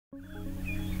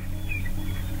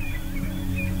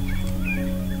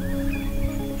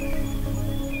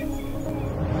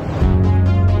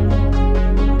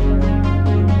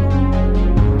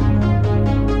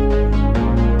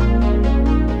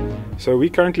So we're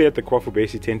currently at the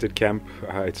Kwafubesi tented camp.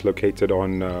 It's located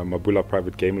on Mabula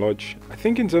Private Game Lodge. I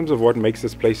think in terms of what makes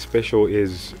this place special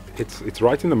is it's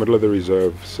right in the middle of the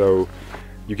reserve, so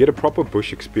you get a proper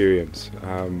bush experience.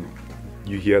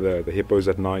 You hear the hippos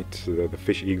at night, the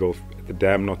fish eagle at the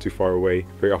dam not too far away.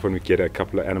 Very often we get a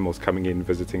couple of animals coming in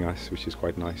visiting us, which is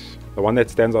quite nice. The one that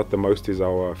stands out the most is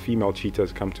our female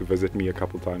cheetahs come to visit me a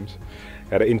couple times.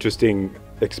 Had an interesting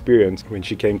experience when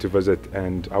she came to visit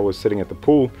and I was sitting at the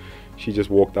pool. She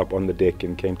just walked up on the deck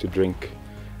and came to drink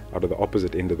out of the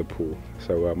opposite end of the pool.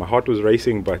 So my heart was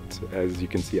racing, but as you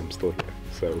can see, I'm still here.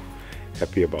 So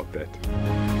happy about that.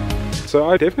 So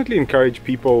I definitely encourage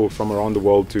people from around the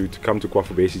world to come to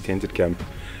Kwafubesi tented camp.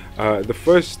 The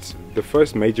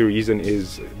first major reason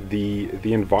is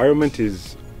the environment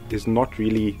is not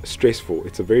really stressful.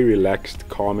 It's a very relaxed,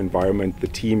 calm environment. The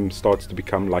team starts to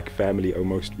become like family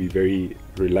almost. We're a very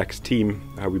relaxed team.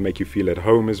 We make you feel at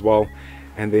home as well.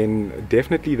 And then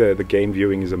definitely the game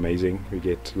viewing is amazing. We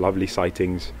get lovely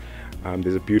sightings.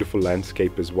 There's a beautiful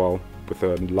landscape as well, with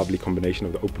a lovely combination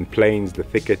of the open plains, the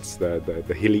thickets,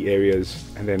 the hilly areas.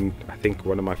 And then I think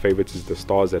one of my favorites is the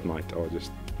stars at night are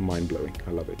just mind-blowing.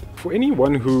 I love it. For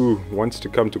anyone who wants to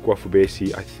come to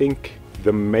Kwafubesi, I think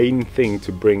the main thing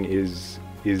to bring is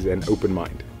an open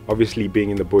mind. Obviously,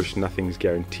 being in the bush, nothing's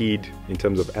guaranteed in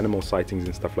terms of animal sightings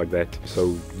and stuff like that.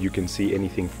 So you can see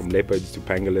anything from leopards to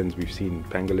pangolins. We've seen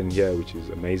pangolin here, which is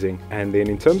amazing. And then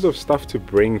in terms of stuff to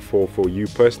bring for you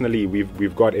personally,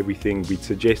 we've got everything. We'd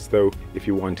suggest though, if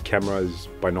you want cameras,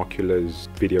 binoculars,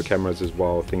 video cameras as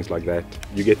well, things like that.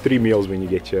 You get 3 meals when you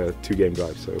get your 2-game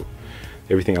drive, so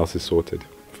everything else is sorted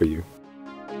for you.